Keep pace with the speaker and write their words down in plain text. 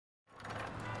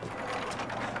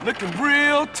Looking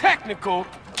real technical,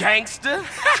 gangster.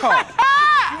 Carl,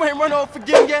 you ain't run off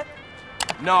again yet?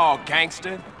 No,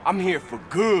 gangster. I'm here for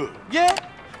good. Yeah?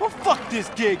 Well, fuck this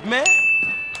gig, man.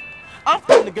 I'm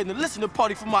finna get in the listening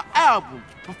party for my album.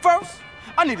 But first,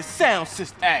 I need a sound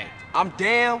system. Hey, I'm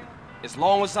down as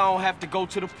long as I don't have to go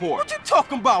to the port. What you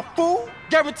talking about, fool?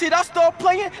 Guaranteed I start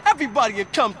playing, everybody will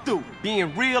come through.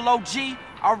 Being real OG,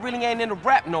 I really ain't into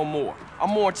rap no more.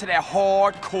 I'm more into that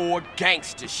hardcore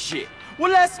gangster shit.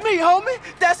 Well, that's me, homie.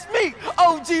 That's me.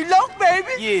 OG Loc,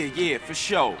 baby. Yeah, for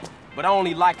sure. But I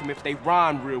only like them if they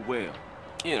rhyme real well.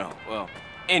 You know, well,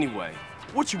 anyway,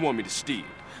 what you want me to steal?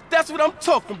 That's what I'm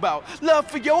talking about. Love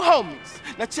for your homies.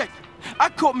 Now check it. I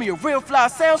caught me a real fly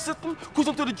sound system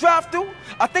cruising through the drive-thru.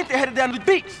 I think they headed down to the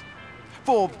beach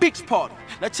for a beach party.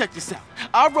 Now check this out.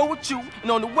 I roll with you,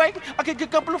 and on the way, I can get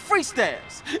a couple of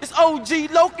freestyles. It's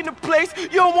OG Loc in the place. You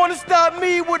don't want to stop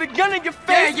me with a gun in your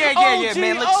face. Yeah, OG,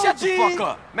 man. Look, OG. shut the fuck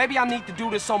up. Maybe I need to do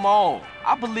this on my own.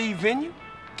 I believe in you.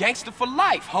 Gangster for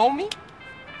life, homie.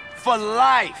 For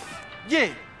life.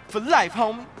 Yeah, for life,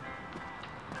 homie.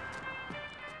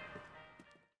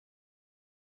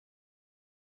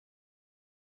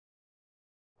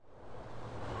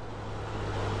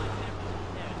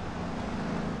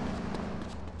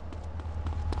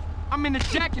 I'm in the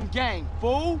jacking gang,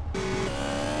 fool.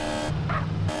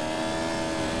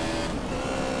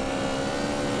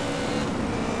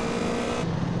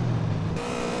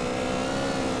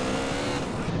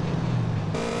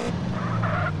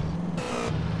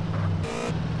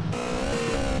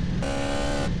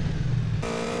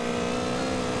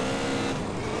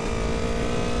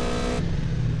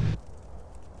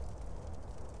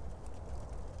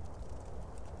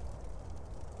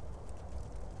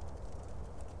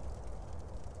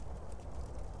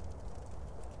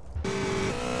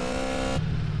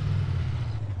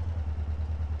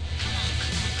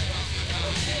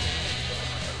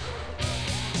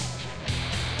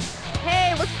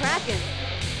 What's cracking?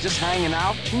 Just hanging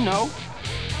out, you know.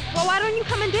 Well, why don't you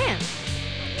come and dance?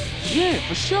 Yeah,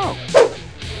 for sure.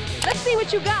 Let's see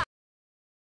what you got.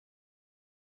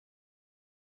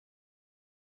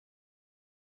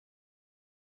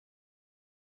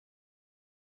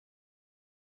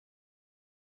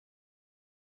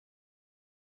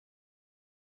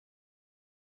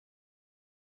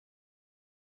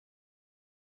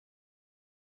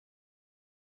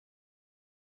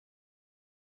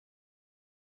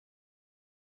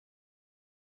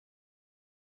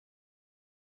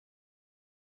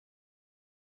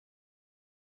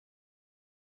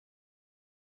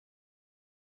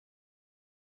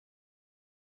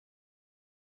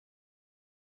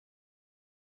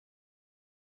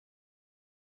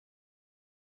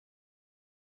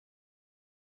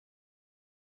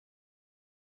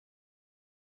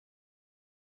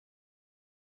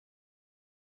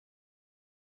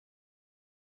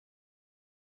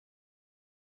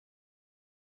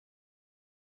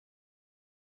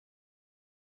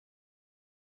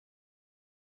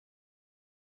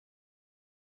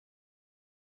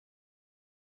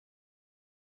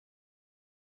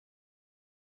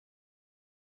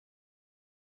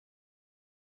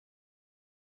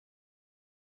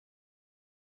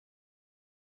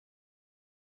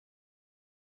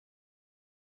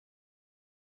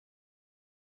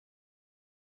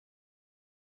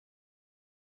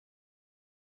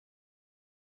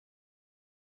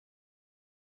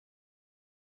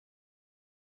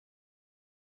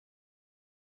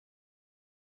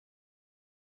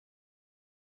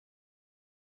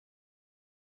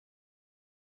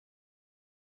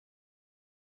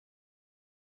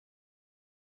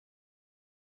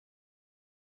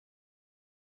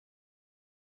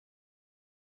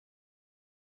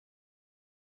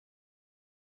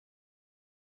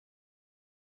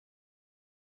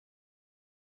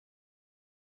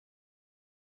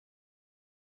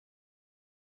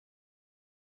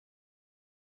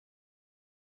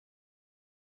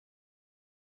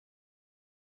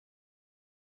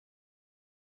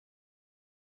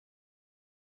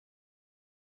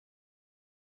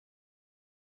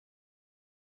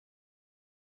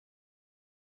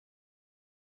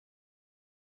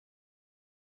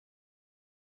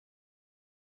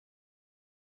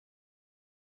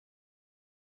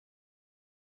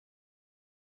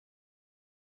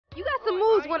 You got some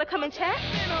moves, wanna come and chat?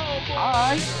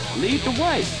 Alright, lead the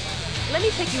way. Let me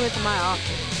take you into my office.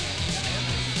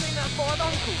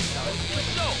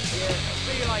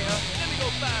 See you later. Let me go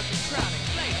find some crowding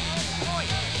later. Oi,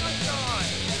 sunshine.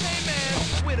 Hey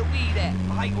man, where the weed at?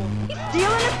 He's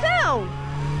stealing the sound.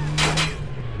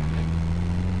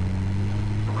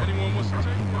 Anyone wants to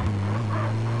take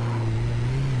one?